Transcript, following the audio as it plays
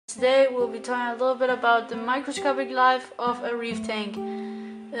today we'll be talking a little bit about the microscopic life of a reef tank.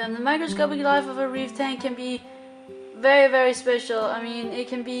 The microscopic life of a reef tank can be very special. I mean, it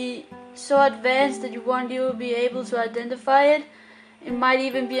can be so advanced that you won't even be able to identify it. It might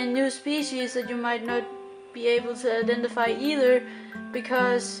even be a new species that you might not be able to identify either,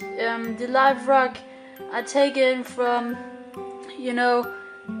 because the live rock are taken from,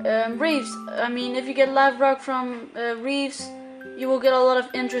 reefs. I mean, if you get live rock from reefs, you will get a lot of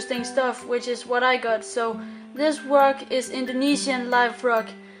interesting stuff, which is what I got. So this rock is Indonesian live rock.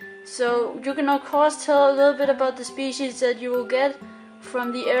 So you can of course tell a little bit about the species that you will get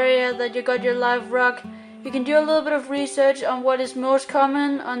from the area that you got your live rock. You can do a little bit of research on what is most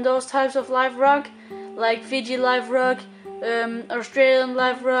common on those types of live rock, like Fiji live rock, Australian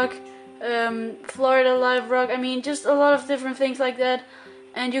live rock, Florida live rock. I mean, just a lot of different things like that,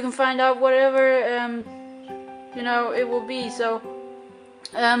 and you can find out whatever it will be. So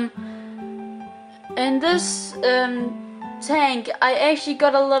in this tank, I actually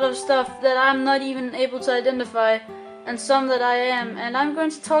got a lot of stuff that I'm not even able to identify, and some that I am, and I'm going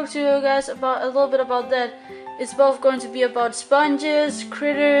to talk to you guys about a little bit about that. It's both going to be about sponges,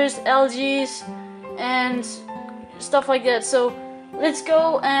 critters, algae, and stuff like that. So let's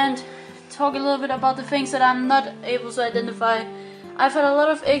go and talk a little bit about the things that I'm not able to identify. I've had a lot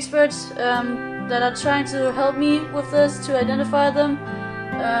of experts that are trying to help me with this, to identify them.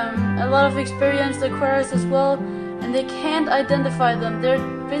 A lot of experienced aquarists as well, and they can't identify them. They're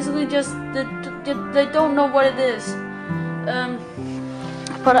basically just, they don't know what it is.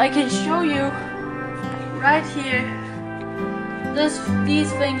 But I can show you right here,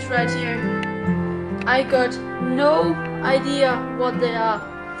 these things right here. I got no idea what they are.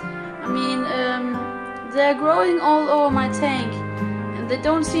 I mean, they're growing all over my tank, and they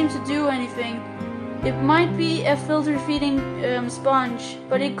don't seem to do anything. It might be a filter feeding sponge,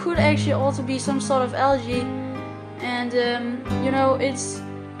 but it could actually also be some sort of algae. And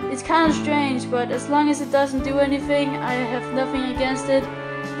it's kind of strange, but as long as it doesn't do anything, I have nothing against it.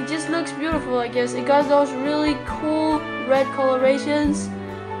 It just looks beautiful, I guess. It got those really cool red colorations,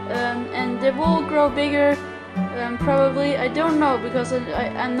 and they will grow bigger, probably. I don't know, because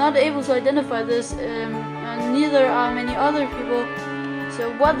I'm not able to identify this, and neither are many other people. So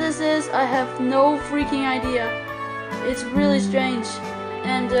what this is, I have no freaking idea. It's really strange.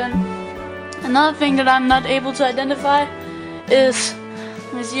 And another thing that I'm not able to identify is,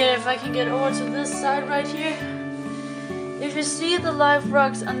 let me see if I can get over to this side right here. If you see the live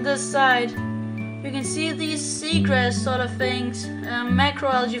rocks on this side, you can see these seagrass sort of things,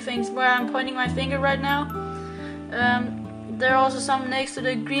 macroalgae things, where I'm pointing my finger right now. There are also some next to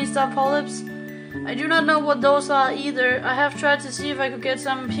the green star polyps. I do not know what those are either. I have tried to see if I could get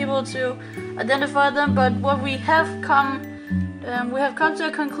some people to identify them, but what we have come to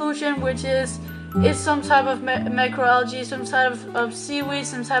a conclusion, which is it's some type of macroalgae, some type of seaweed,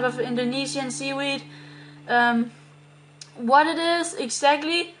 some type of Indonesian seaweed. What it is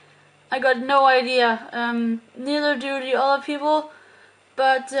exactly, I got no idea. Neither do the other people,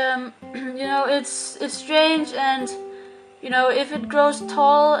 but it's strange, and if it grows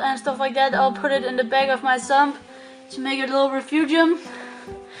tall and stuff like that, I'll put it in the back of my sump to make it a little refugium.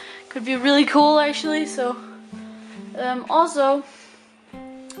 Could be really cool, actually. So also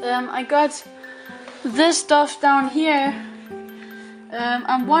I got this stuff down here.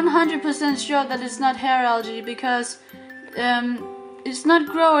 I'm 100% sure that it's not hair algae, because it's not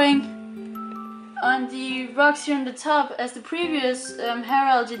growing on the rocks here on the top as the previous hair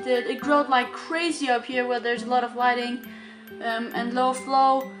algae did. It growed like crazy up here where there's a lot of lighting and low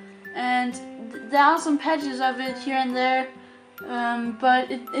flow, and there are some patches of it here and there, but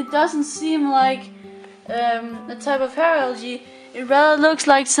it doesn't seem like a type of hair algae. It rather looks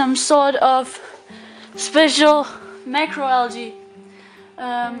like some sort of special macroalgae.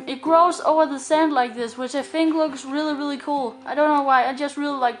 It grows over the sand like this, which I think looks really cool. I don't know why, I just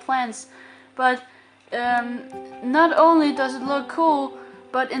really like plants. But not only does it look cool,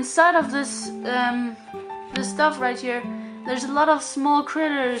 but inside of this stuff right here, there's a lot of small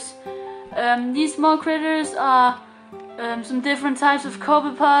critters. These small critters are some different types of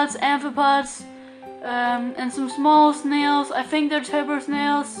copepods, amphipods, and some small snails. I think they're turbo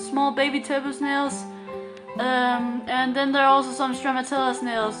snails, small baby turbo snails. And then there are also some stromatella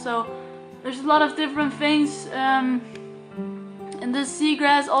snails. So there's a lot of different things in this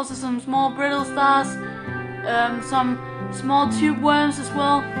seagrass. Also some small brittle stars, some small tube worms as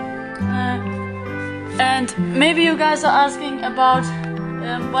well. And maybe you guys are asking about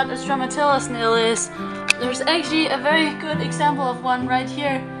what a stromatella snail is. There's actually a very good example of one right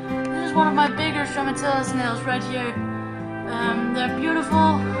here. This is one of my bigger stromatella snails right here. They're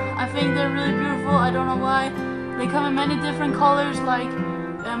beautiful. think they're really beautiful. I don't know why. They come in many different colors, like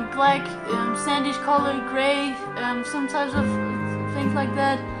black, sandish color, gray, some types of things like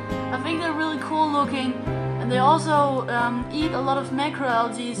that. I think they're really cool looking, and they also eat a lot of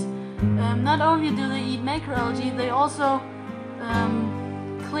macroalgae. Not only do they eat macroalgae, they also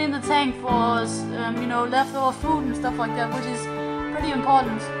clean the tank for us, you know, leftover food and stuff like that, which is pretty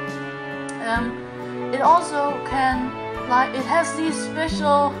important. It also can, like, it has these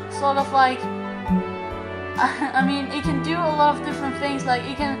special sort of like, I mean, it can do a lot of different things. Like,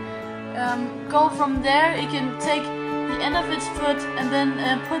 it can go from there, it can take the end of its foot and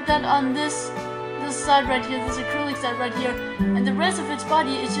then put that on this side right here, this acrylic side right here, and the rest of its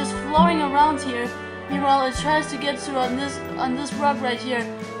body is just flowing around here while it tries to get to on this rock right here.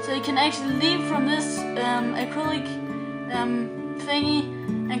 So it can actually leave from this acrylic thingy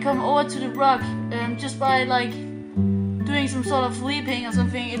and come over to the rock just by like doing some sort of leaping or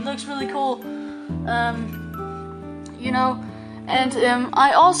something. It looks really cool, you know. And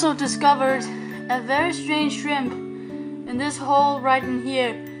I also discovered a very strange shrimp in this hole right in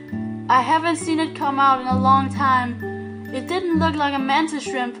here. I haven't seen it come out in a long time. It didn't look like a mantis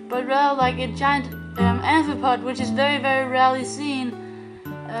shrimp, but rather like a giant amphipod, which is very, very rarely seen.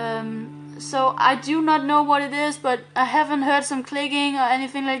 So I do not know what it is, but I haven't heard some clicking or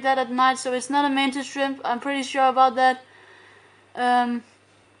anything like that at night, so it's not a mantis shrimp. I'm pretty sure about that. I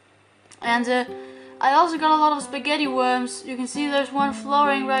also got a lot of spaghetti worms. You can see there's one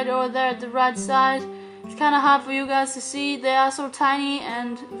floating right over there at the right side. It's kind of hard for you guys to see. They are so tiny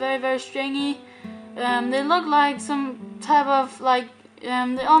and very, very stringy. They look like some type of like,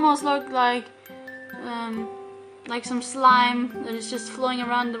 they almost look like some slime that is just flowing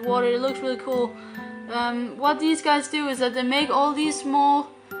around the water. It looks really cool. What these guys do is that they make all these small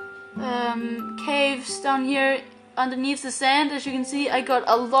caves down here underneath the sand. As you can see, I got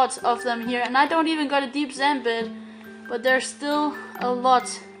a lot of them here, and I don't even got a deep sand bed, but there's still a lot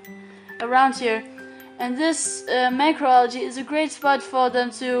around here. And this macroalgae is a great spot for them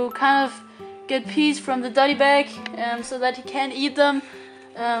to kind of get peace from the dotty bag, so that he can't eat them,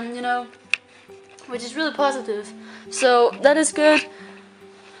 you know, which is really positive. So that is good.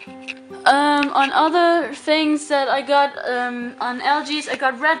 On other things that I got on algae, I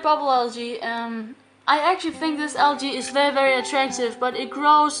got red bubble algae. I actually think this algae is very, very attractive, but it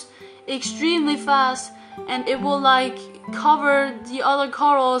grows extremely fast, and it will like cover the other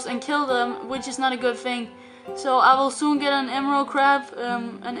corals and kill them, which is not a good thing. So I will soon get an emerald crab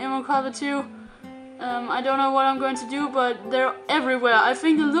or two. I don't know what I'm going to do, but they're everywhere. I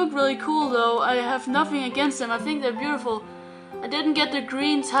think they look really cool though. I have nothing against them. I think they're beautiful. I didn't get the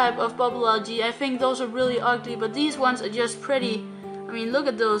green type of bubble algae. I think those are really ugly, but these ones are just pretty. I mean, look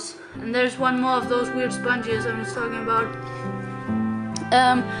at those. And there's one more of those weird sponges I was talking about.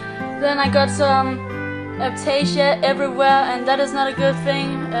 Then I got some Aptasia everywhere, and that is not a good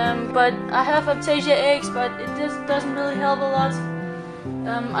thing. But I have Aptasia eggs, but it just doesn't really help a lot.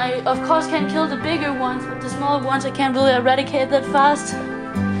 I of course can kill the bigger ones, but the smaller ones I can't really eradicate that fast.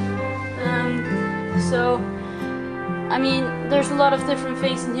 So, I mean, there's a lot of different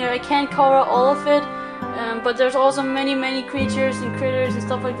things in here. I can't cover all of it, but there's also many creatures and critters and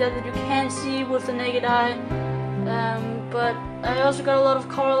stuff like that that you can't see with the naked eye. But I also got a lot of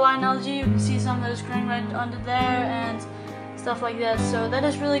coralline algae. You can see some that is growing right under there and stuff like that. So that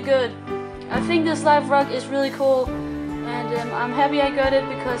is really good. I think this live rock is really cool. And I'm happy I got it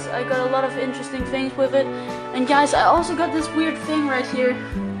because I got a lot of interesting things with it. And guys, I also got this weird thing right here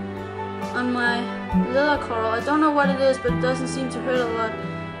on my lilla coral. I don't know what it is, but it doesn't seem to hurt a lot.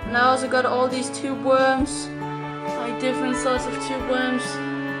 And I also got all these tube worms, like different sorts of tube worms.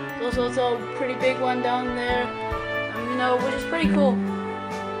 There's also a pretty big one down there, you know, which is pretty cool.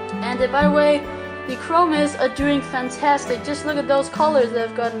 And by the way, the chromis are doing fantastic. Just look at those colors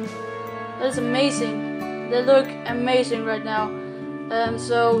they've gotten. That is amazing. They look amazing right now.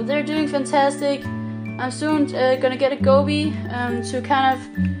 So they're doing fantastic. I'm soon gonna get a goby to kind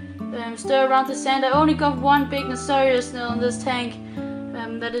of stir around the sand. I only got one big Nasaria snail in this tank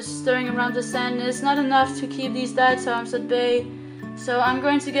that is stirring around the sand. It's not enough to keep these diatoms at bay. So I'm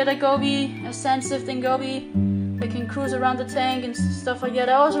going to get a goby, a sand sifting goby that can cruise around the tank and stuff like that.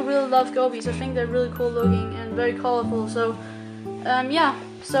 I also really love gobies. I think they're really cool looking and very colorful. So yeah,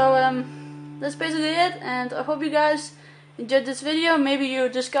 so that's basically it, and I hope you guys enjoyed this video. Maybe you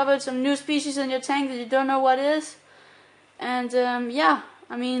discovered some new species in your tank that you don't know what is. And yeah,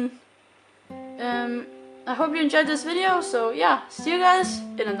 I mean, I hope you enjoyed this video. So yeah, see you guys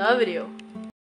in another video.